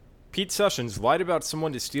Pete Sessions lied about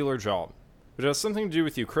someone to steal her job. It has something to do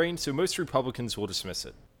with Ukraine, so most Republicans will dismiss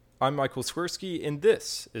it. I'm Michael Swirsky, and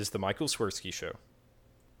this is The Michael Swirsky Show.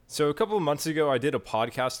 So a couple of months ago, I did a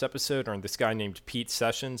podcast episode on this guy named Pete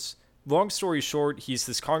Sessions. Long story short, he's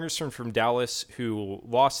this congressman from Dallas who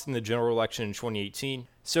lost in the general election in 2018,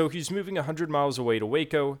 so he's moving 100 miles away to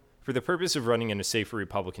Waco for the purpose of running in a safer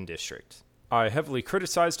Republican district. I heavily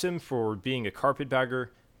criticized him for being a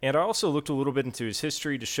carpetbagger, and I also looked a little bit into his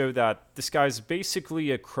history to show that this guy's basically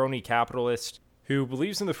a crony capitalist who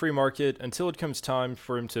believes in the free market until it comes time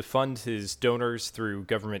for him to fund his donors through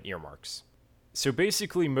government earmarks. So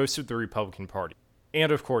basically most of the Republican Party,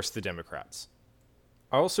 and of course the Democrats.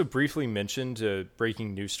 I also briefly mentioned a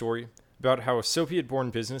breaking news story about how Soviet-born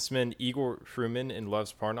businessmen Igor Fruman and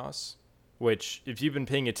Lev Parnas, which, if you've been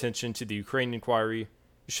paying attention to the Ukraine inquiry,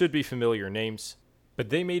 should be familiar names, but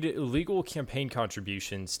they made illegal campaign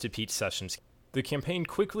contributions to Pete Sessions. The campaign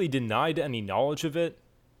quickly denied any knowledge of it,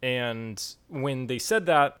 and when they said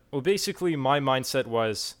that, well, basically my mindset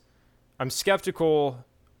was, I'm skeptical,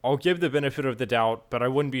 I'll give the benefit of the doubt, but I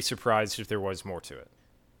wouldn't be surprised if there was more to it.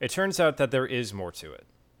 It turns out that there is more to it.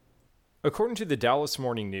 According to the Dallas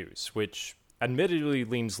Morning News, which admittedly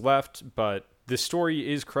leans left, but the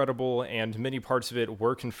story is credible and many parts of it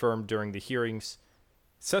were confirmed during the hearings,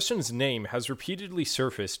 Sessions' name has repeatedly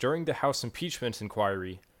surfaced during the House impeachment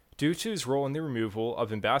inquiry due to his role in the removal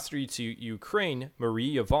of Ambassador to Ukraine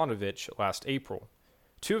Marie Yovanovitch last April.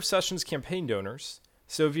 Two of Sessions' campaign donors,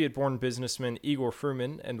 Soviet-born businessmen Igor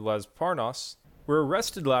Fruman and Lev Parnas, were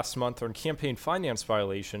arrested last month on campaign finance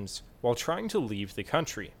violations while trying to leave the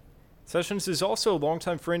country. Sessions is also a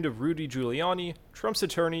longtime friend of Rudy Giuliani, Trump's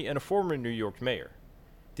attorney, and a former New York mayor.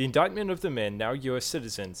 The indictment of the men, now U.S.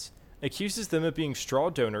 citizens, accuses them of being straw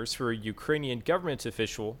donors for a Ukrainian government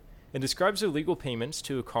official and describes illegal payments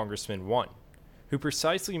to a congressman one, who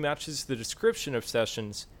precisely matches the description of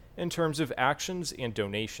Sessions in terms of actions and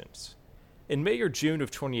donations. In May or June of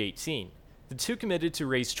 2018, the two committed to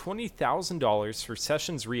raise $20,000 for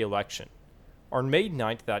Sessions' re-election. On May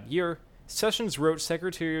 9th that year, Sessions wrote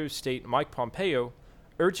Secretary of State Mike Pompeo,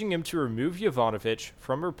 urging him to remove Yovanovitch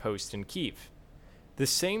from her post in Kyiv. The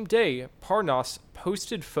same day, Parnas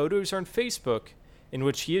posted photos on Facebook in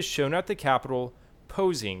which he is shown at the Capitol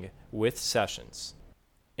posing with Sessions.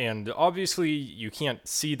 And obviously, you can't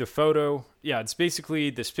see the photo. Yeah, it's basically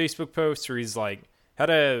this Facebook post where he's like, had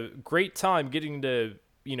a great time getting to,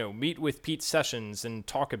 meet with Pete Sessions and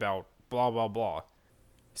talk about blah, blah, blah.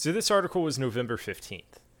 So this article was November 15th.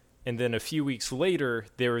 And then a few weeks later,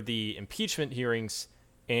 there were the impeachment hearings,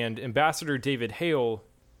 and Ambassador David Hale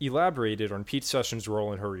elaborated on Pete Sessions'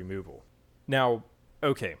 role in her removal. Now,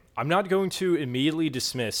 okay, I'm not going to immediately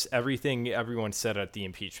dismiss everything everyone said at the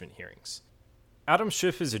impeachment hearings. Adam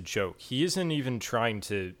Schiff is a joke. He isn't even trying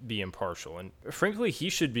to be impartial, and frankly, he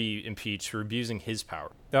should be impeached for abusing his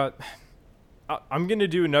power. I'm going to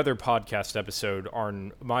do another podcast episode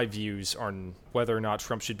on my views on whether or not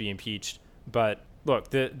Trump should be impeached, but look,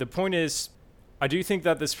 the point is, I do think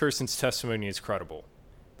that this person's testimony is credible.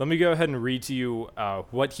 Let me go ahead and read to you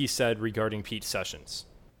what he said regarding Pete Sessions.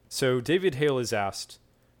 So David Hale is asked,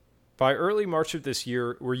 by early March of this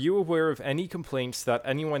year, were you aware of any complaints that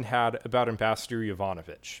anyone had about Ambassador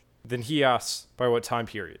Yovanovitch? Then he asks, by what time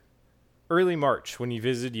period? Early March, when he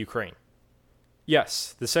visited Ukraine.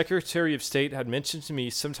 Yes, the Secretary of State had mentioned to me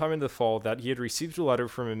sometime in the fall that he had received a letter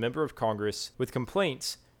from a member of Congress with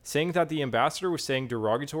complaints saying that the ambassador was saying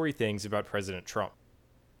derogatory things about President Trump.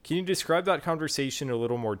 Can you describe that conversation in a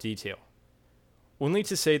little more detail? Only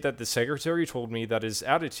to say that the secretary told me that his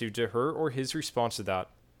attitude to her or his response to that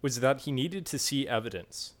was that he needed to see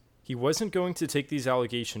evidence. He wasn't going to take these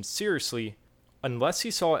allegations seriously unless he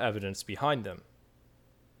saw evidence behind them.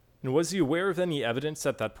 And was he aware of any evidence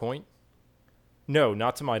at that point? No,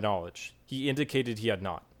 not to my knowledge. He indicated he had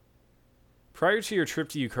not. Prior to your trip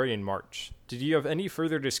to Ukraine in March, did you have any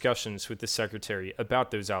further discussions with the secretary about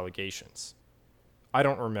those allegations? I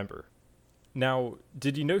don't remember. Now,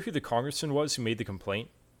 did you know who the congressman was who made the complaint?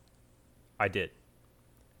 I did.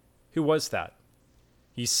 Who was that?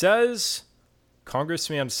 He says,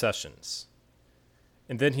 Congressman Sessions.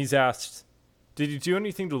 And then he's asked, did you do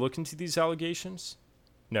anything to look into these allegations?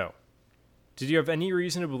 No. Did you have any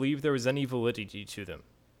reason to believe there was any validity to them?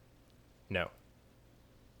 No.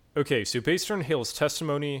 Okay, so based on Hale's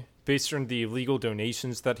testimony, based on the illegal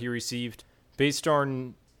donations that he received, based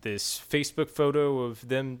on this Facebook photo of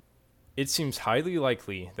them, it seems highly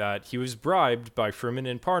likely that he was bribed by Fruman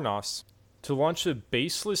and Parnas to launch a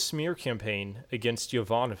baseless smear campaign against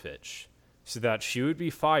Yovanovitch so that she would be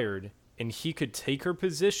fired and he could take her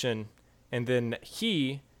position, and then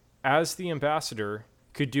he, as the ambassador,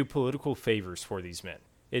 could do political favors for these men.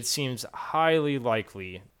 It seems highly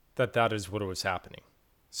likely that that is what was happening.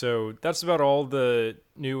 So that's about all the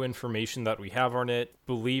new information that we have on it.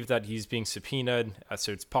 Believe that he's being subpoenaed,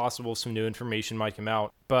 so it's possible some new information might come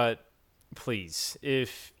out. But please,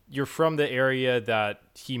 if you're from the area that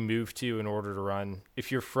he moved to in order to run, if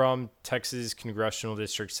you're from Texas Congressional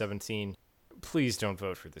District 17, please don't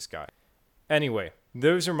vote for this guy. Anyway,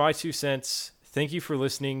 those are my 2 cents. Thank you for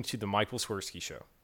listening to The Michael Swirsky Show.